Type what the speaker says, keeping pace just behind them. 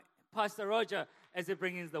Pastor Roger as he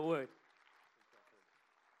brings the word.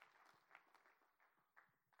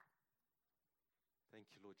 Thank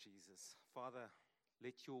you, Lord Jesus. Father,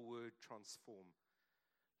 let your word transform.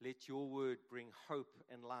 Let your word bring hope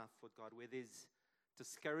and life, Lord God, where there's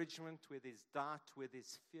discouragement, where there's doubt, where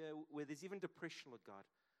there's fear, where there's even depression, Lord God.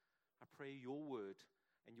 I pray your word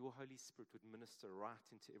and your Holy Spirit would minister right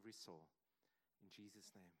into every soul. In Jesus'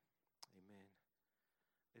 name, amen.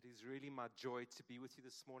 It is really my joy to be with you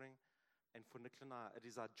this morning. And for Nicola and I, it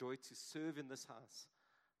is our joy to serve in this house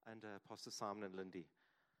under Pastor Simon and Lindy.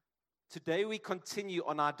 Today we continue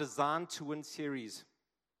on our Design to Win series.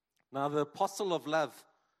 Now the apostle of love,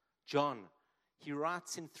 John, he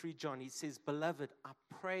writes in 3 John, he says, "Beloved, I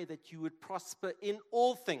pray that you would prosper in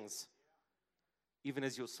all things, even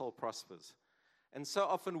as your soul prospers." And so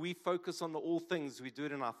often we focus on the all things. We do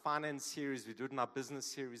it in our finance series, we do it in our business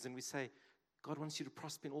series, and we say, God wants you to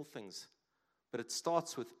prosper in all things. But it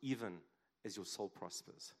starts with even as your soul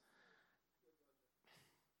prospers.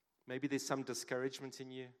 Maybe there's some discouragement in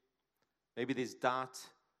you. Maybe there's doubt.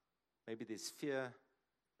 Maybe there's fear.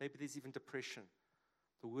 Maybe there's even depression.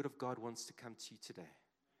 The word of God wants to come to you today.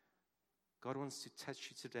 God wants to touch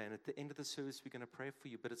you today. And at the end of the service, we're going to pray for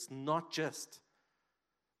you. But it's not just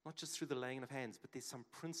through the laying of hands, but there's some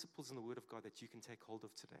principles in the word of God that you can take hold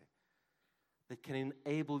of today that can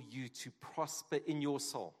enable you to prosper in your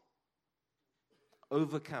soul,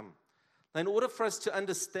 overcome. Now, in order for us to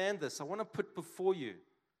understand this, I want to put before you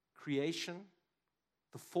creation,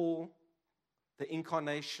 the fall, the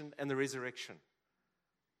incarnation, and the resurrection.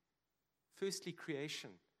 Firstly,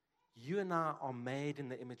 creation. You and I are made in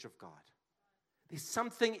the image of God. There's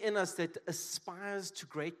something in us that aspires to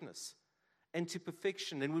greatness and to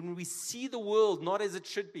perfection. And when we see the world not as it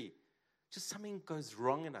should be, just something goes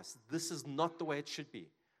wrong in us. This is not the way it should be.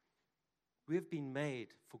 We have been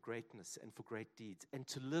made for greatness and for great deeds and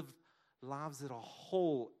to live lives that are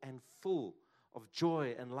whole and full of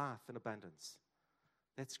joy and life and abundance.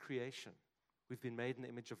 That's creation. We've been made in the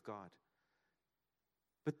image of God.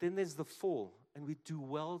 But then there's the fall, and we do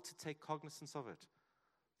well to take cognizance of it.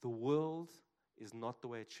 The world is not the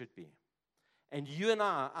way it should be. And you and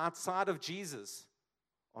I, outside of Jesus,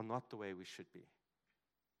 are not the way we should be.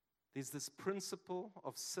 There's this principle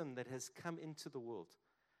of sin that has come into the world,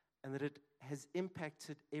 and that it has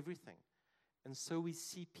impacted everything. And so we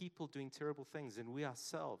see people doing terrible things, and we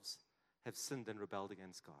ourselves have sinned and rebelled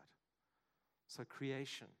against God. So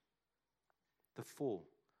creation, the fall.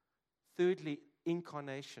 Thirdly,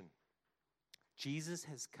 incarnation. Jesus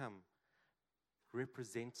has come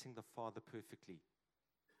representing the Father perfectly.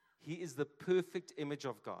 He is the perfect image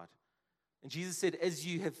of God. And Jesus said, as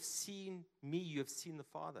you have seen me, you have seen the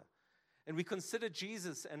Father. And we consider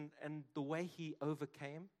Jesus and the way he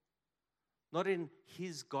overcame, not in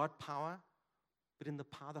his God power, but in the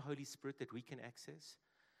power of the Holy Spirit that we can access.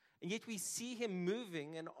 And yet we see him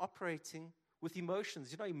moving and operating with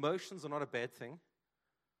emotions. You know, emotions are not a bad thing.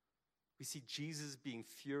 We see Jesus being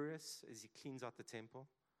furious as he cleans out the temple.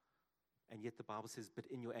 And yet the Bible says, but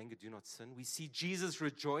in your anger do not sin. We see Jesus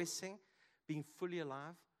rejoicing, being fully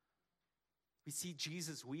alive. We see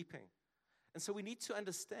Jesus weeping. And so we need to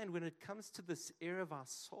understand when it comes to this area of our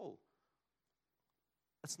soul,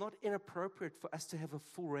 it's not inappropriate for us to have a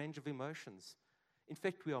full range of emotions. In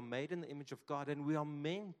fact, we are made in the image of God, and we are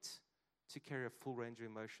meant to carry a full range of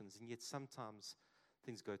emotions. And yet sometimes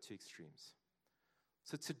things go to extremes.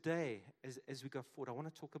 So today, as we go forward, I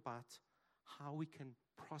want to talk about how we can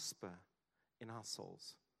prosper in our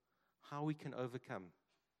souls, how we can overcome.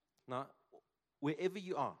 Now, wherever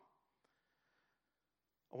you are,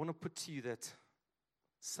 I want to put to you that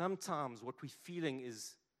sometimes what we're feeling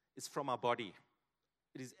is from our body.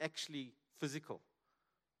 It is actually physical.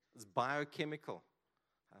 It's biochemical.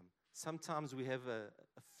 Sometimes we have a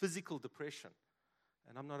physical depression.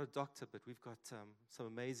 And I'm not a doctor, but we've got some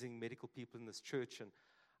amazing medical people in this church. And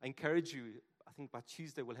I encourage you, I think by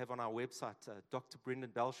Tuesday we'll have on our website Dr.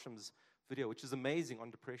 Brendan Belsham's video, which is amazing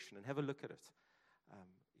on depression. And have a look at it.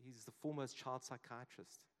 He's the foremost child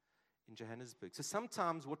psychiatrist in Johannesburg. So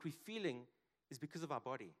sometimes what we're feeling is because of our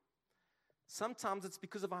body. Sometimes it's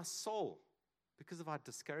because of our soul, because of our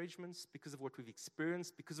discouragements, because of what we've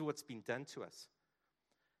experienced, because of what's been done to us.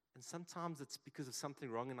 And sometimes it's because of something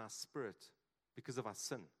wrong in our spirit, because of our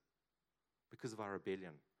sin, because of our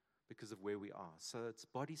rebellion, because of where we are. So it's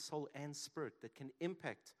body, soul, and spirit that can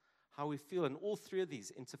impact how we feel. And all three of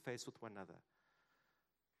these interface with one another.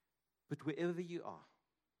 But wherever you are,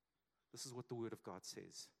 this is what the Word of God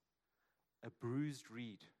says. A bruised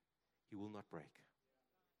reed he will not break.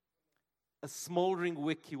 A smoldering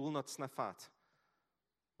wick he will not snuff out.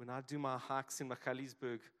 When I do my hikes in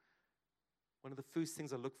Magaliesburg, one of the first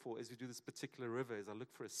things I look for as we do this particular river is I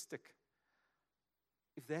look for a stick.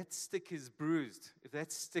 If that stick is bruised, if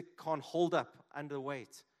that stick can't hold up under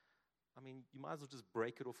weight, I mean, you might as well just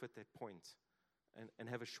break it off at that point and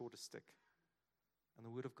have a shorter stick. And the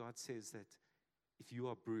Word of God says that if you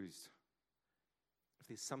are bruised, if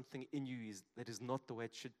there's something in you that is not the way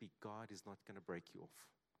it should be, God is not going to break you off.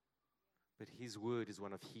 But His Word is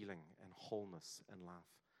one of healing and wholeness and life.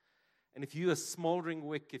 And if you're a smoldering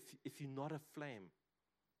wick, if you're not aflame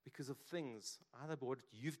because of things, either what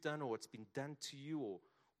you've done or what's been done to you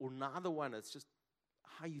or neither one, it's just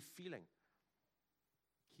how you're feeling,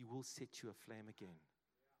 He will set you aflame again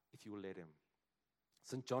if you will let Him.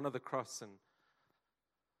 St. John of the Cross, and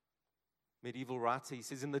medieval writer, he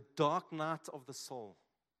says, in the dark night of the soul,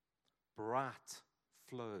 bright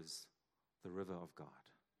flows the river of God.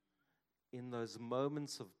 In those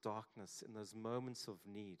moments of darkness, in those moments of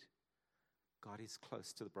need, God is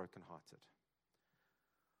close to the brokenhearted.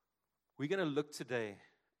 We're going to look today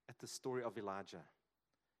at the story of Elijah.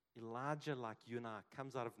 Elijah, like you and I,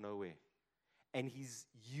 comes out of nowhere, and he's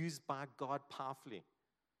used by God powerfully.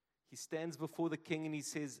 He stands before the king and he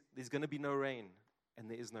says, there's going to be no rain, and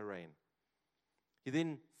there is no rain. He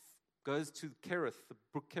then goes to Kerith, the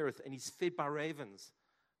brook Kerith, and he's fed by ravens.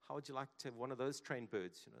 How would you like to have one of those trained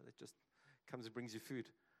birds, that just comes and brings you food?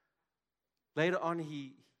 Later on,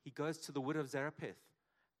 he goes to the widow of Zarephath,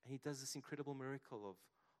 and he does this incredible miracle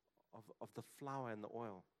of the flour and the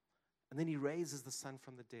oil. And then he raises the son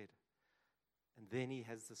from the dead. And then he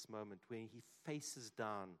has this moment where he faces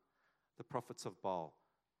down the prophets of Baal.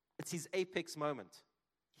 It's his apex moment.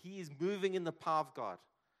 He is moving in the power of God.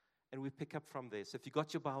 And we pick up from there. So if you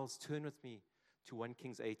got your Bibles, turn with me to 1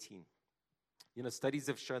 Kings 18. Studies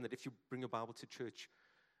have shown that if you bring your Bible to church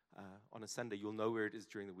on a Sunday, you'll know where it is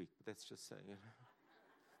during the week. But that's just saying.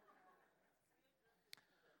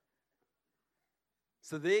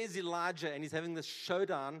 So there's Elijah, and he's having this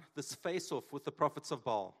showdown, this face-off with the prophets of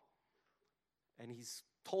Baal. And he's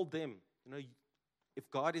told them, if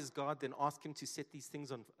God is God, then ask Him to set these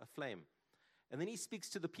things on aflame. And then he speaks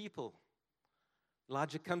to the people.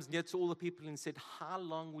 Elijah comes near to all the people and said, how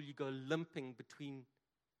long will you go limping between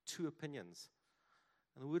two opinions?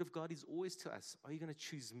 And the Word of God is always to us. Are you going to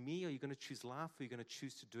choose me? Are you going to choose life? Or are you going to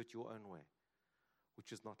choose to do it your own way,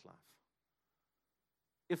 which is not life?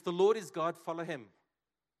 If the Lord is God, follow Him.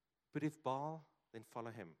 But if Baal, then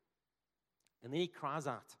follow him. And then he cries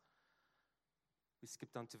out. We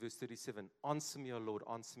skip down to verse 37. Answer me, O Lord,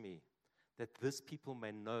 answer me, that this people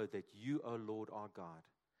may know that you, O Lord, are God,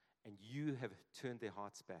 and you have turned their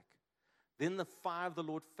hearts back. Then the fire of the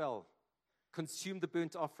Lord fell, consumed the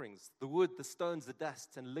burnt offerings, the wood, the stones, the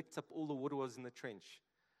dust, and licked up all the water was in the trench.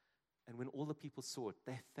 And when all the people saw it,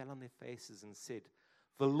 they fell on their faces and said,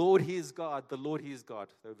 the Lord, He is God, the Lord, He is God.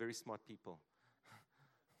 They were very smart people.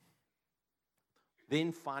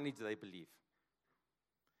 Then finally do they believe.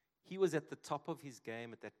 He was at the top of his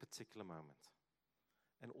game at that particular moment.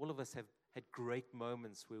 And all of us have had great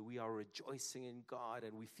moments where we are rejoicing in God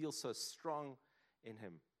and we feel so strong in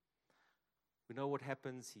Him. We know what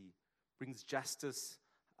happens. He brings justice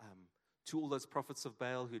to all those prophets of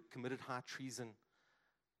Baal who had committed high treason.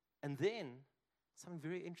 And then something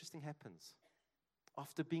very interesting happens.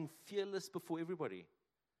 After being fearless before everybody,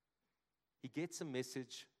 he gets a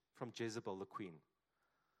message from Jezebel, the queen.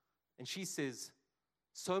 And she says,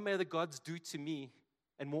 so may the gods do to me,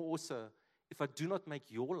 and more also, if I do not make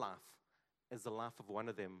your life as the life of one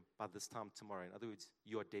of them by this time tomorrow. In other words,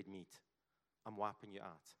 you are dead meat. I'm wiping you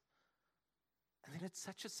out. And then it's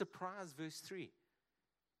such a surprise, verse 3.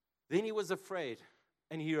 Then he was afraid,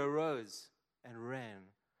 and he arose and ran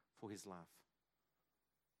for his life.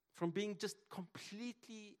 From being just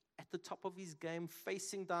completely at the top of his game,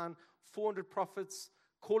 facing down 400 prophets,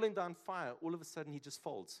 calling down fire, all of a sudden he just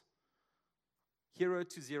folds. Hero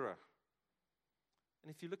to zero.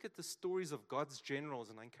 And if you look at the stories of God's generals,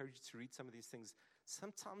 and I encourage you to read some of these things,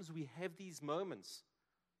 sometimes we have these moments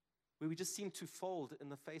where we just seem to fold in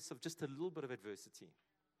the face of just a little bit of adversity.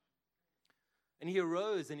 And he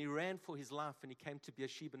arose and he ran for his life and he came to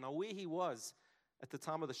Beersheba. Now where he was at the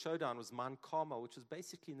time of the showdown was Mount Carmel, which was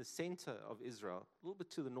basically in the center of Israel, a little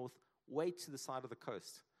bit to the north, way to the side of the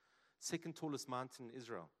coast. Second tallest mountain in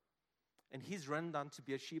Israel. And he's run down to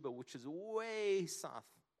Beersheba, which is way south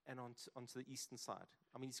and onto the eastern side.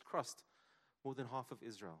 I mean, he's crossed more than half of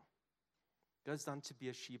Israel. Goes down to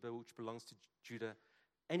Beersheba, which belongs to Judah.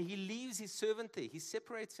 And he leaves his servant there. He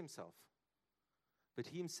separates himself. But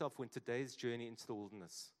he himself went a day's journey into the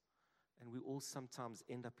wilderness. And we all sometimes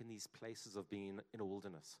end up in these places of being in a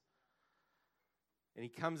wilderness. And he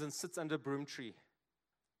comes and sits under a broom tree.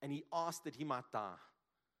 And he asks that he might die.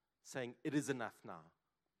 saying, "It is enough now.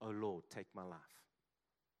 Oh Lord, take my life."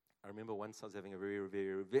 I remember once I was having a very,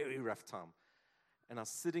 very, very rough time. And I was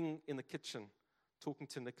sitting in the kitchen talking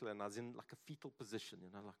to Nicola, and I was in like a fetal position,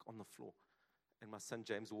 like on the floor. And my son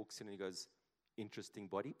James walks in and he goes, "Interesting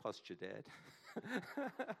body posture, Dad."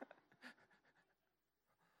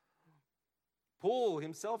 Paul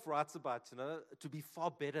himself writes about, to be far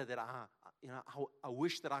better that I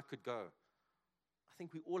wish that I could go. I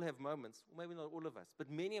think we all have moments, maybe not all of us, but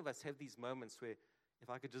many of us have these moments where if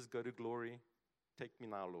I could just go to glory, take me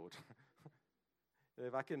now, Lord.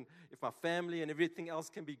 If my family and everything else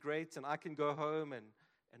can be great and I can go home and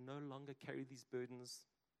no longer carry these burdens,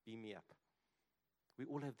 beam me up. We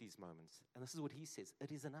all have these moments. And this is what he says,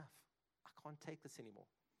 "It is enough. I can't take this anymore."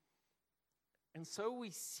 And so we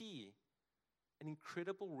see an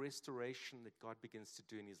incredible restoration that God begins to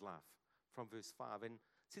do in his life from verse 5. And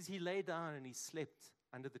it says he lay down and he slept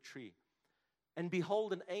under the tree. And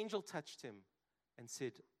behold, an angel touched him and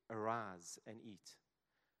said, "Arise and eat."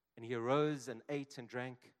 And he arose and ate and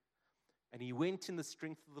drank. And he went in the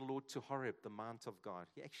strength of the Lord to Horeb, the mount of God.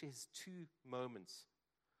 He actually has two moments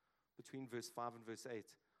between verse 5 and verse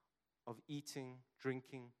 8 of eating,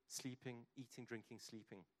 drinking, sleeping, eating, drinking,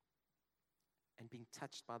 sleeping, and being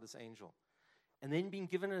touched by this angel. And then being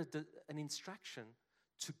given an instruction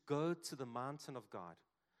to go to the mountain of God.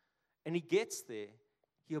 And he gets there,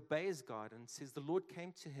 he obeys God and says, the Lord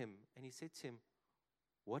came to him and he said to him,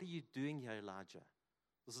 "What are you doing here, Elijah?"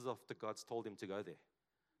 This is after God's told him to go there.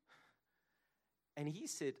 And he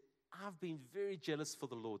said, "I've been very jealous for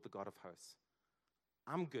the Lord, the God of hosts.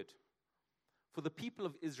 I'm good. For the people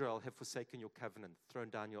of Israel have forsaken your covenant, thrown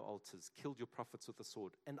down your altars, killed your prophets with the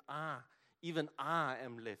sword. And even I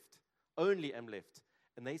am left, only am left.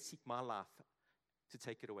 And they seek my life to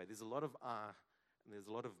take it away." There's a lot of I, and there's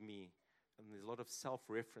a lot of me, and there's a lot of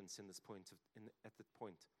self-reference in this point, at that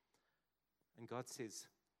point. And God says,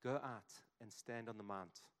 "Go out and stand on the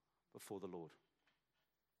mount before the Lord."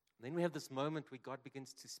 And then we have this moment where God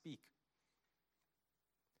begins to speak.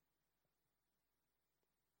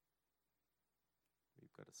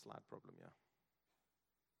 We've got a slide problem here.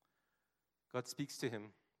 God speaks to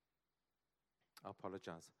him. I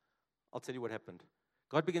apologize. I'll tell you what happened.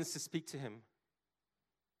 God begins to speak to him.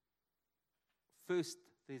 First,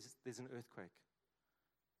 there's an earthquake.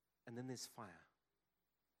 And then there's fire.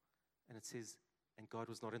 And it says, and God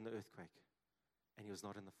was not in the earthquake. And he was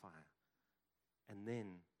not in the fire. And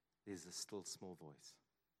then there's a still small voice.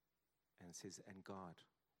 And it says, and God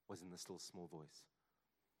was in the still small voice.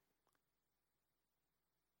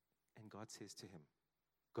 And God says to him,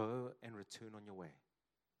 "Go and return on your way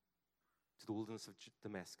to the wilderness of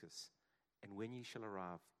Damascus. And when ye shall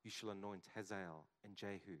arrive, you shall anoint Hazael and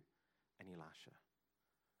Jehu and Elisha."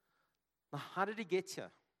 Now, how did he get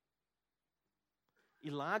here?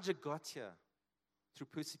 Elijah got here through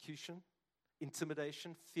persecution,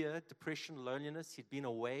 intimidation, fear, depression, loneliness. He'd been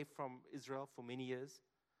away from Israel for many years,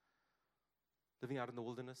 living out in the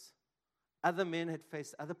wilderness. Other men had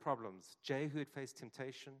faced other problems. Jehu had faced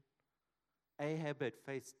temptation. Ahab had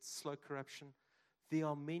faced slow corruption. There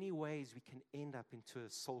are many ways we can end up into a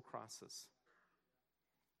soul crisis.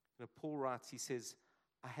 Paul writes, he says,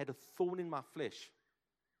 "I had a thorn in my flesh,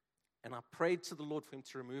 and I prayed to the Lord for him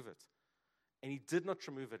to remove it. And he did not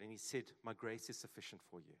remove it, and he said, my grace is sufficient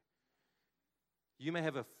for you." You may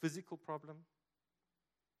have a physical problem.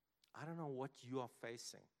 I don't know what you are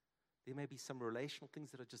facing. There may be some relational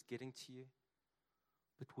things that are just getting to you.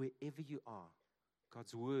 But wherever you are,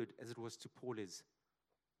 God's word, as it was to Paul, is,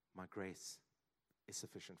 my grace is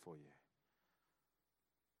sufficient for you.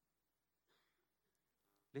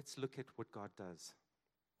 Let's look at what God does.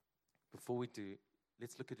 Before we do,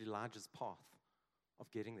 let's look at Elijah's path of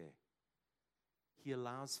getting there. He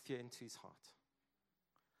allows fear into his heart.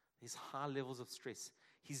 There's high levels of stress.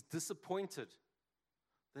 He's disappointed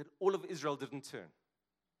that all of Israel didn't turn.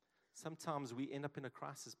 Sometimes we end up in a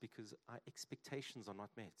crisis because our expectations are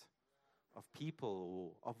not met of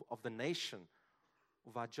people or of the nation,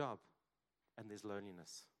 of our job, and there's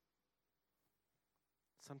loneliness.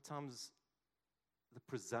 Sometimes the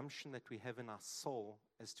presumption that we have in our soul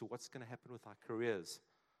as to what's going to happen with our careers,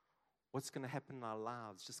 what's going to happen in our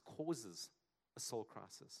lives, just causes a soul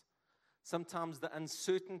crisis. Sometimes the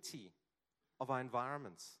uncertainty of our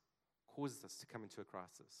environments causes us to come into a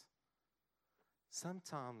crisis.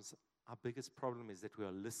 Sometimes our biggest problem is that we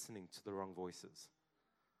are listening to the wrong voices.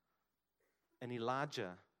 And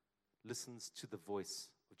Elijah listens to the voice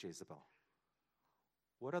of Jezebel.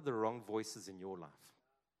 What are the wrong voices in your life?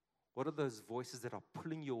 What are those voices that are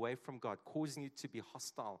pulling you away from God, causing you to be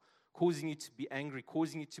hostile, causing you to be angry,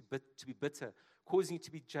 causing you to be bitter, causing you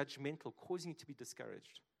to be judgmental, causing you to be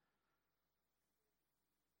discouraged?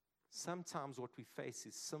 Sometimes what we face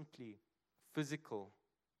is simply physical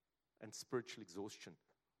and spiritual exhaustion.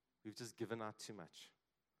 We've just given out too much.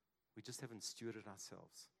 We just haven't stewarded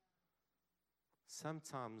ourselves.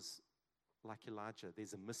 Sometimes, like Elijah,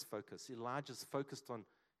 there's a misfocus. Elijah's focused on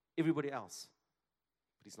everybody else,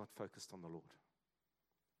 but he's not focused on the Lord.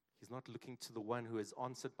 He's not looking to the one who has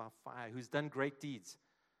answered by fire, who's done great deeds,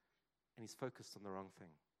 and he's focused on the wrong thing.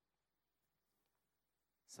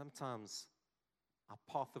 Sometimes our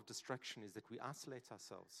path of destruction is that we isolate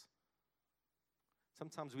ourselves.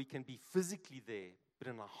 Sometimes we can be physically there, but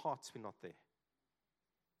in our hearts we're not there.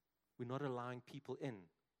 We're not allowing people in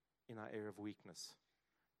our area of weakness,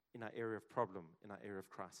 in our area of problem, in our area of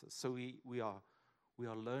crisis. So we are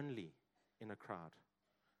lonely in a crowd.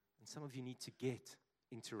 And some of you need to get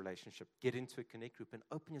into a relationship, get into a connect group, and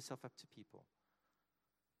open yourself up to people.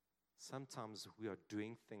 Sometimes we are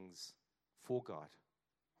doing things for God,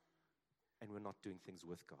 and we're not doing things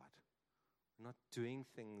with God. We're not doing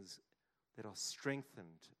things that are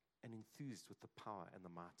strengthened and enthused with the power and the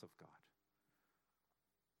might of God.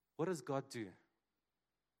 What does God do?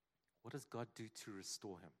 What does God do to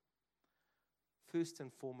restore him? First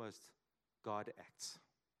and foremost, God acts.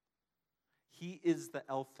 He is the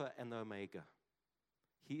Alpha and the Omega.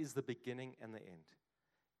 He is the beginning and the end.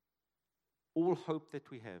 All hope that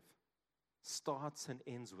we have starts and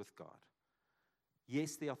ends with God.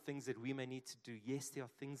 Yes, there are things that we may need to do. Yes, there are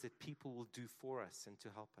things that people will do for us and to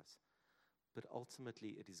help us. But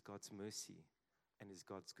ultimately, it is God's mercy and is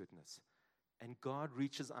God's goodness. And God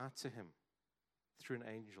reaches out to him through an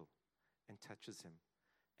angel and touches him.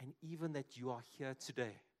 And even that you are here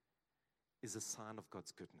today is a sign of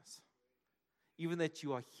God's goodness. Even that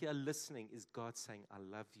you are here listening is God saying, I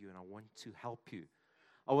love you and I want to help you.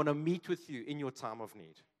 I want to meet with you in your time of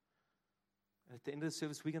need. And at the end of the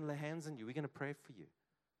service, we're going to lay hands on you. We're going to pray for you.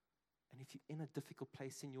 And if you're in a difficult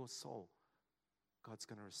place in your soul, God's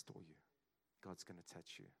going to restore you. God's going to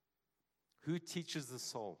touch you. Who teaches the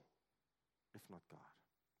soul, if not God?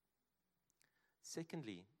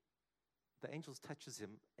 Secondly, the angel touches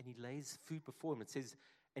him and he lays food before him. It says,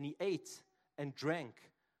 and he ate and drank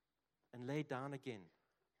and lay down again.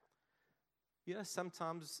 You know,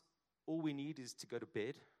 sometimes all we need is to go to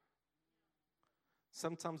bed.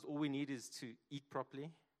 Sometimes all we need is to eat properly.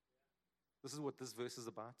 This is what this verse is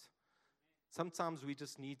about. Sometimes we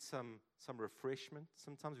just need some refreshment.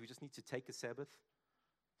 Sometimes we just need to take a Sabbath.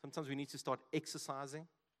 Sometimes we need to start exercising.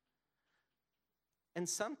 And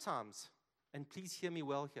sometimes, and please hear me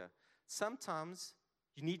well here, sometimes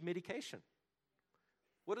you need medication.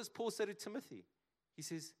 What does Paul say to Timothy? He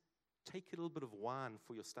says, take a little bit of wine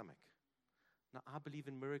for your stomach. Now, I believe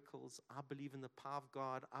in miracles. I believe in the power of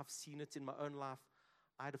God. I've seen it in my own life.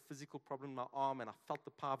 I had a physical problem in my arm, and I felt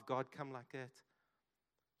the power of God come like that.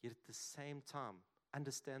 Yet at the same time,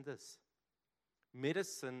 understand this.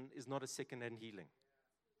 Medicine is not a second-hand healing.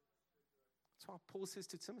 That's why Paul says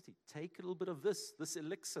to Timothy, take a little bit of this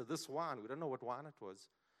elixir, this wine. We don't know what wine it was.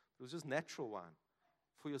 It was just natural wine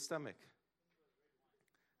for your stomach.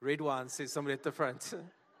 Red wine, says somebody at the front.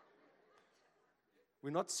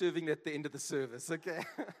 We're not serving at the end of the service, okay?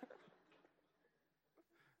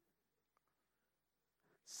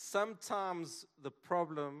 Sometimes the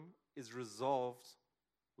problem is resolved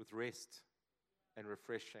with rest and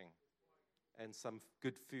refreshing and some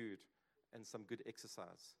good food and some good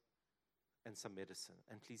exercise and some medicine.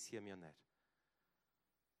 And please hear me on that.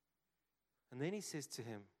 And then he says to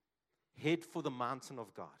him, head for the mountain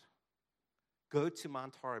of God. Go to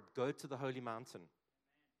Mount Horeb. Go to the holy mountain.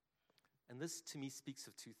 And this to me speaks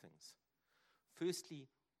of two things. Firstly,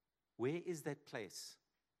 where is that place?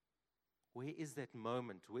 Where is that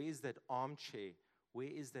moment? Where is that armchair? Where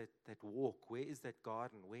is that walk? Where is that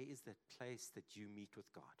garden? Where is that place that you meet with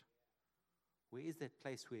God? Where is that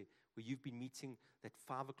place where you've been meeting that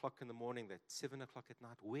 5 o'clock in the morning, that 7 o'clock at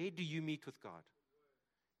night? Where do you meet with God?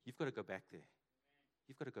 You've got to go back there.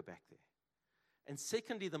 You've got to go back there. And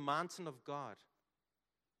secondly, the mountain of God.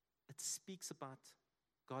 It speaks about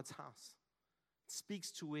God's house. It speaks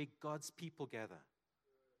to where God's people gather.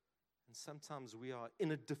 And sometimes we are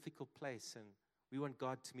in a difficult place and we want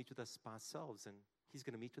God to meet with us by ourselves, and He's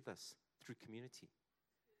going to meet with us through community.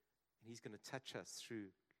 And He's going to touch us through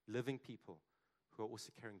living people who are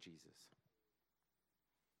also carrying Jesus.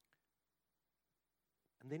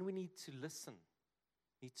 And then we need to listen,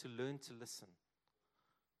 need to learn to listen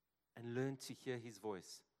and learn to hear His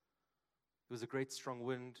voice. There was a great strong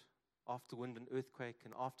wind, after wind an earthquake,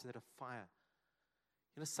 and after that a fire.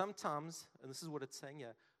 You know, sometimes, and this is what it's saying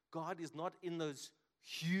here, God is not in those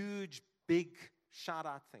huge, big,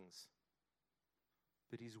 shout-out things.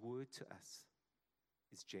 But His word to us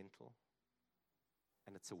is gentle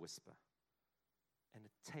and it's a whisper. And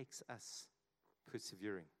it takes us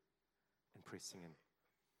persevering and pressing in.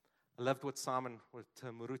 I loved what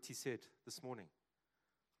Muruti said this morning.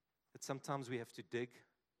 That sometimes we have to dig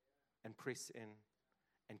and press in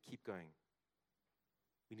and keep going.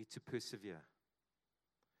 We need to persevere.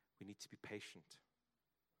 We need to be patient.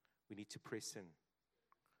 We need to press in.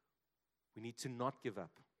 We need to not give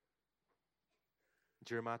up.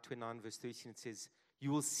 Jeremiah 29 verse 13, it says, you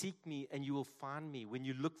will seek me and you will find me when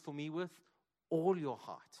you look for me with all your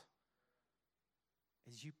heart.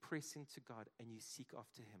 As you press into God and you seek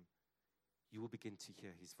after Him, you will begin to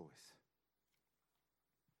hear His voice.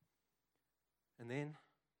 And then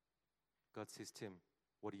God says to him,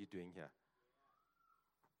 what are you doing here?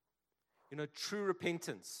 You know, true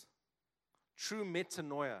repentance, true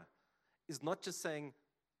metanoia is not just saying,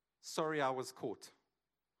 sorry, I was caught.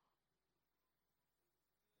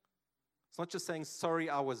 It's not just saying, sorry,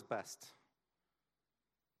 I was bust.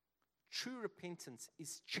 True repentance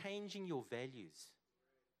is changing your values.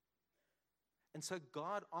 And so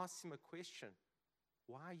God asks him a question.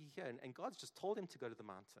 Why are you here? And God's just told him to go to the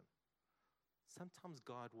mountain. Sometimes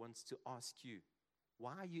God wants to ask you,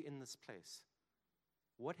 why are you in this place?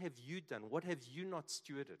 What have you done? What have you not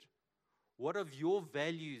stewarded? What of your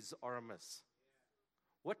values are amiss?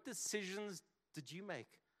 What decisions did you make?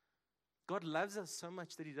 God loves us so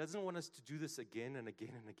much that He doesn't want us to do this again and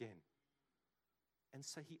again and again. And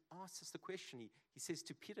so He asks us the question. He says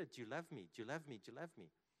to Peter, do you love me? Do you love me? Do you love me?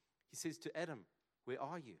 He says to Adam, where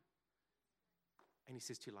are you? And He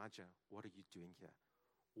says to Elijah, what are you doing here?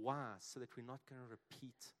 Why? So that we're not going to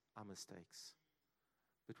repeat our mistakes,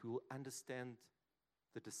 but we will understand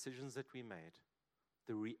the decisions that we made,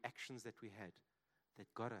 the reactions that we had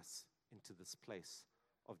that got us into this place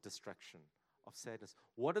of destruction, of sadness.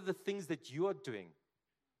 What are the things that you are doing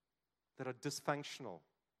that are dysfunctional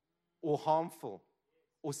or harmful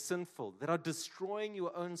or sinful, that are destroying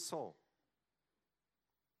your own soul?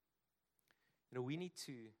 You know, we need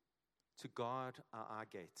to guard our eye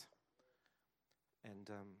gate.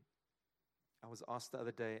 And I was asked the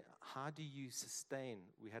other day, how do you sustain?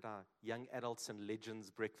 We had our young adults and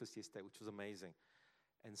legends breakfast yesterday, which was amazing.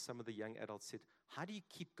 And some of the young adults said, how do you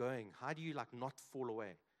keep going? How do you not fall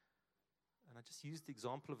away? And I just used the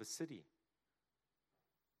example of a city.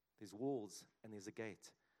 There's walls and there's a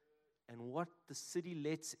gate. And what the city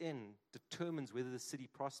lets in determines whether the city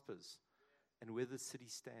prospers and whether the city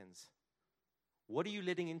stands. What are you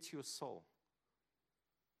letting into your soul?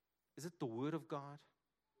 Is it the Word of God?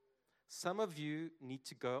 Some of you need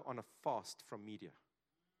to go on a fast from media.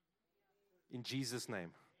 In Jesus'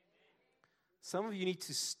 name. Some of you need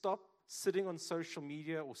to stop sitting on social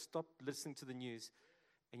media or stop listening to the news.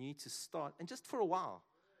 And you need to start, and just for a while,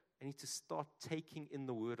 you need to start taking in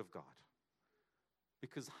the Word of God.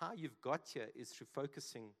 Because how you've got here is through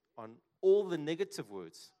focusing on all the negative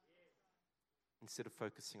words instead of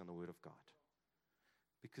focusing on the Word of God.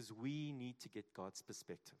 Because we need to get God's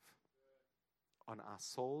perspective on our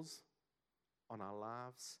souls, on our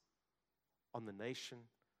lives, on the nation.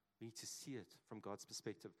 We need to see it from God's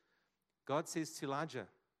perspective. God says to Elijah,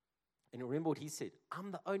 and remember what he said,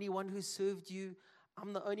 I'm the only one who served you.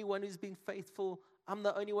 I'm the only one who's been faithful. I'm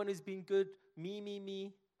the only one who's been good. Me.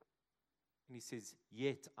 And he says,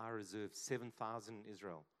 yet I reserve 7,000 in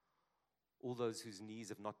Israel, all those whose knees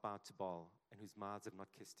have not bowed to Baal and whose mouths have not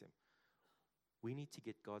kissed him. We need to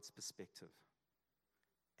get God's perspective.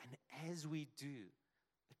 And as we do,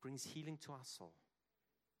 it brings healing to our soul.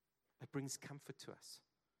 It brings comfort to us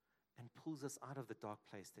and pulls us out of the dark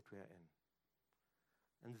place that we are in.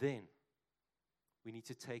 And then we need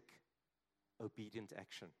to take obedient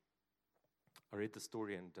action. I read the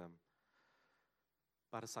story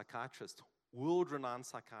about a psychiatrist, world-renowned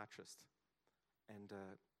psychiatrist. And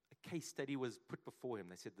a case study was put before him.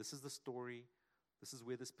 They said, this is the story. This is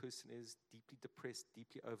where this person is, deeply depressed,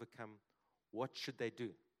 deeply overcome. What should they do?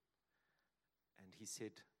 And he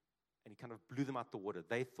said, and he kind of blew them out the water.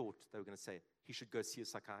 They thought they were going to say, he should go see a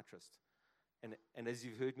psychiatrist. And as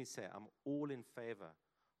you've heard me say, I'm all in favor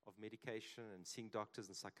of medication and seeing doctors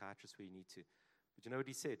and psychiatrists where you need to. But you know what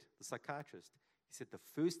he said? The psychiatrist, he said the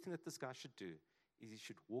first thing that this guy should do is he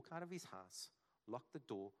should walk out of his house, lock the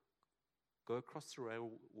door, go across the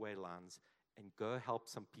railway lines, and go help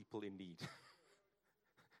some people in need.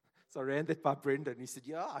 So I ran that by Brendan, and he said,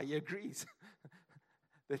 yeah, he agrees.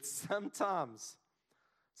 That sometimes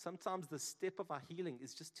the step of our healing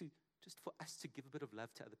is just for us to give a bit of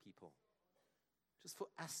love to other people. Just for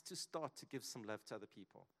us to start to give some love to other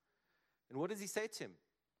people. And what does he say to him?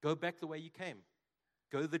 Go back the way you came.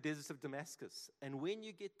 Go to the deserts of Damascus. And when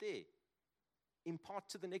you get there, impart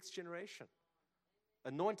to the next generation.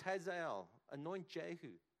 Anoint Hazael. anoint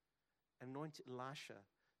Jehu, anoint Elisha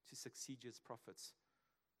to succeed you as prophets.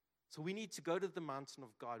 So we need to go to the mountain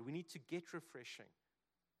of God. We need to get refreshing.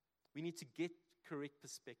 We need to get correct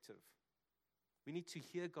perspective. We need to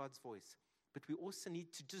hear God's voice. But we also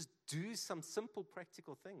need to just do some simple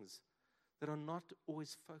practical things that are not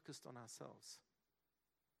always focused on ourselves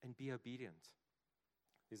and be obedient.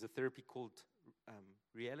 There's a therapy called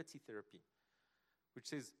reality therapy, which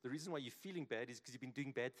says the reason why you're feeling bad is because you've been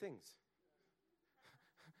doing bad things.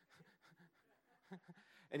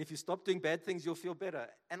 And if you stop doing bad things, you'll feel better.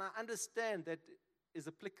 And I understand that is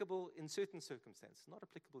applicable in certain circumstances, not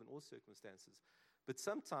applicable in all circumstances. But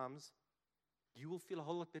sometimes you will feel a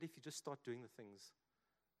whole lot better if you just start doing the things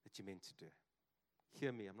that you're meant to do.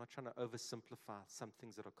 Hear me, I'm not trying to oversimplify some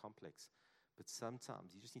things that are complex, but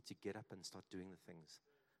sometimes you just need to get up and start doing the things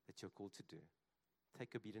that you're called to do.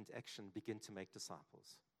 Take obedient action, begin to make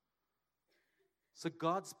disciples. So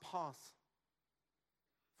God's path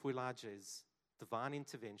for Elijah is divine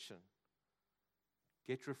intervention.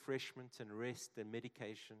 Get refreshment and rest and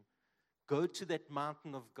medication. Go to that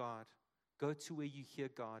mountain of God. Go to where you hear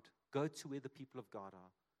God. Go to where the people of God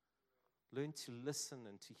are. Learn to listen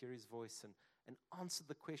and to hear His voice and answer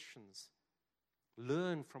the questions.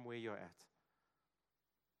 Learn from where you're at.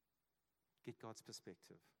 Get God's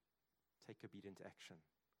perspective. Take obedient action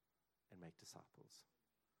and make disciples.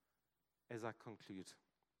 As I conclude,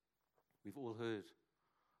 we've all heard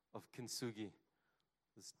of kintsugi,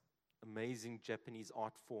 this amazing Japanese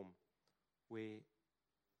art form where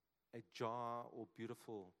a jar or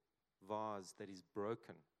beautiful vase that is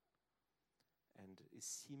broken and is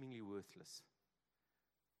seemingly worthless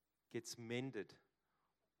gets mended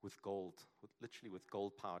with gold, literally with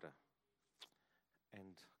gold powder.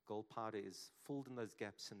 And gold powder is filled in those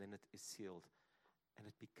gaps and then it is sealed. And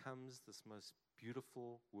it becomes this most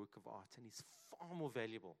beautiful work of art and is far more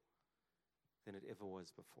valuable than it ever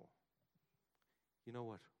was before. You know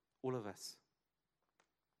what? All of us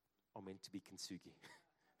are meant to be kintsugi.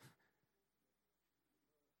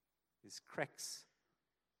 There's cracks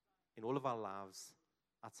in all of our lives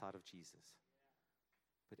outside of Jesus.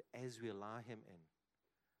 But as we allow Him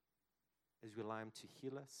in, as we allow Him to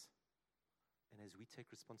heal us, and as we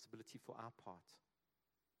take responsibility for our part,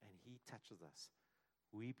 and He touches us,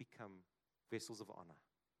 we become vessels of honor,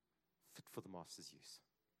 fit for the Master's use.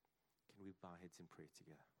 Can we bow our heads in prayer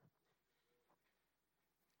together?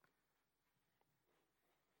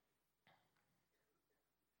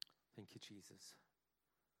 Thank you, Jesus.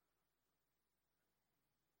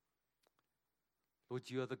 Lord,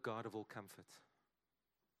 you are the God of all comfort.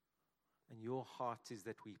 And your heart is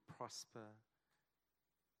that we prosper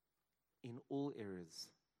in all areas,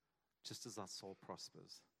 just as our soul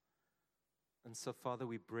prospers. And so, Father,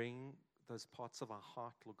 we bring those parts of our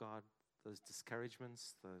heart, Lord God, those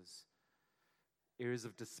discouragements, those areas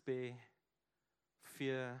of despair,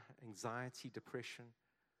 fear, anxiety, depression.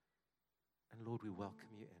 And Lord, we welcome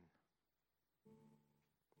you in.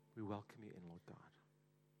 We welcome you in, Lord God.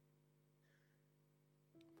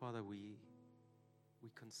 Father, we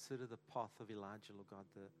consider the path of Elijah, Lord God,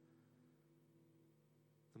 the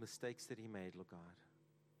mistakes that he made, Lord God.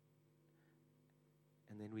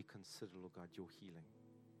 And then we consider, Lord God, your healing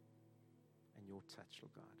and your touch,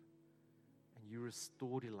 Lord God. And you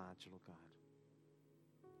restored Elijah, Lord God.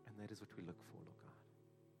 And that is what we look for, Lord God.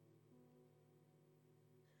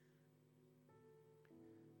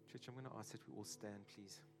 Church, I'm going to ask that we all stand,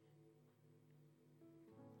 please.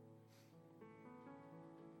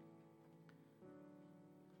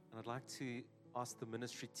 And I'd like to ask the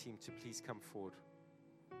ministry team to please come forward.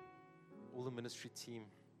 All the ministry team.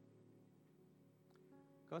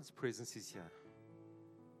 God's presence is here.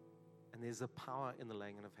 And there's a power in the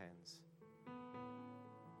laying on of hands.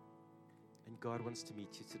 And God wants to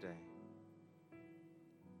meet you today.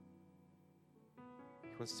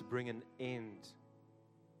 He wants to bring an end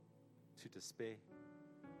to despair,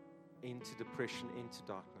 into depression, into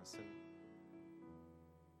darkness.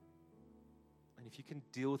 And if you can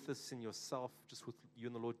deal with this in yourself, just with you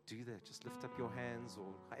and the Lord, do that. Just lift up your hands or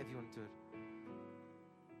however you want to do it.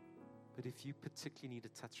 But if you particularly need a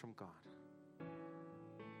touch from God, I'm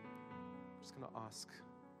just going to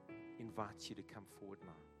invite you to come forward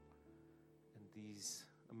now. And these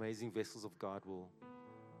amazing vessels of God will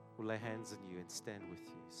lay hands on you and stand with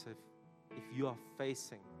you. So if you are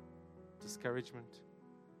facing discouragement,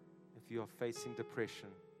 if you are facing depression,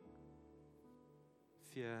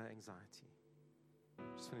 fear, anxiety,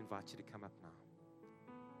 I just want to invite you to come up now.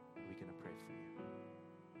 We're going to pray for you.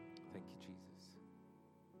 Thank you, Jesus.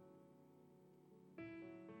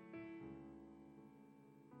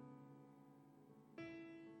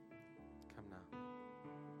 Come now.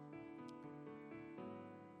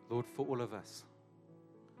 Lord, for all of us,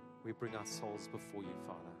 we bring our souls before you,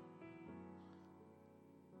 Father.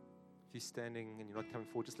 If you're standing and you're not coming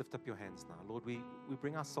forward, just lift up your hands now. Lord, we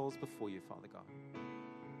bring our souls before you, Father God.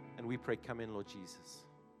 And we pray, come in, Lord Jesus.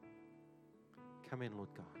 Come in, Lord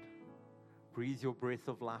God. Breathe your breath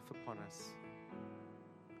of life upon us.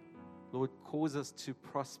 Lord, cause us to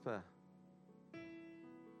prosper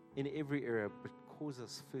in every area, but cause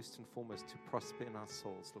us first and foremost to prosper in our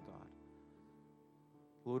souls, Lord God.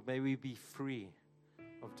 Lord, may we be free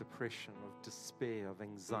of depression, of despair, of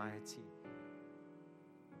anxiety.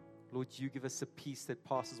 Lord, you give us a peace that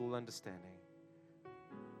passes all understanding.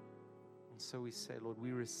 And so we say, Lord,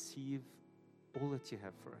 we receive all that you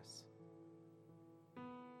have for us.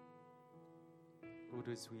 Lord,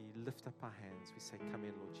 as we lift up our hands, we say, come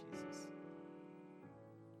in, Lord Jesus.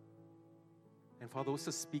 And Father,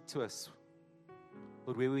 also speak to us,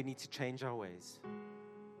 Lord, where we need to change our ways.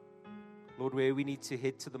 Lord, where we need to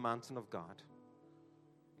head to the mountain of God.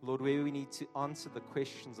 Lord, where we need to answer the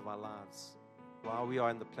questions of our lives while we are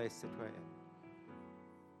in the place that we're in.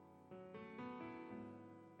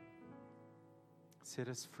 Set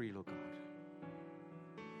us free, Lord God.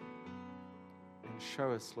 And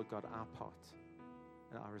show us, Lord God, our part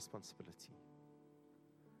and our responsibility.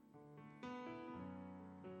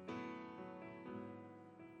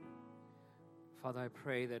 Father, I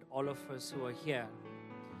pray that all of us who are here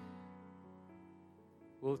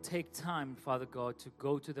will take time, Father God, to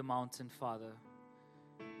go to the mountain, Father,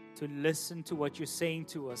 to listen to what you're saying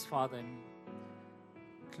to us, Father, and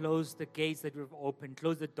close the gates that we've opened,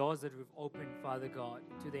 close the doors that we've opened, Father God,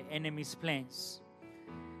 to the enemy's plans.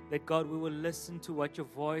 That, God, we will listen to what your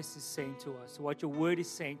voice is saying to us, what your word is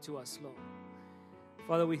saying to us, Lord.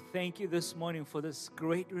 Father, we thank you this morning for this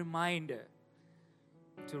great reminder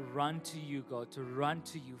to run to you, God, to run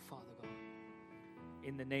to you, Father God,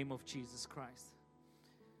 in the name of Jesus Christ.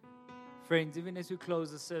 Friends, even as we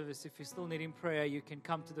close the service, if you're still needing prayer, you can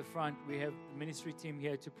come to the front. We have the ministry team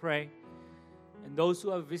here to pray. And those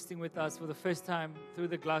who are visiting with us for the first time, through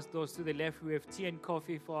the glass doors to the left, we have tea and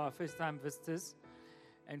coffee for our first-time visitors.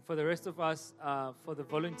 And for the rest of us, for the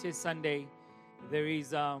Volunteer Sunday, there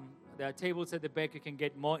are tables at the back. You can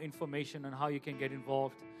get more information on how you can get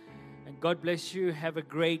involved. And God bless you. Have a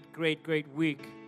great, great, great week.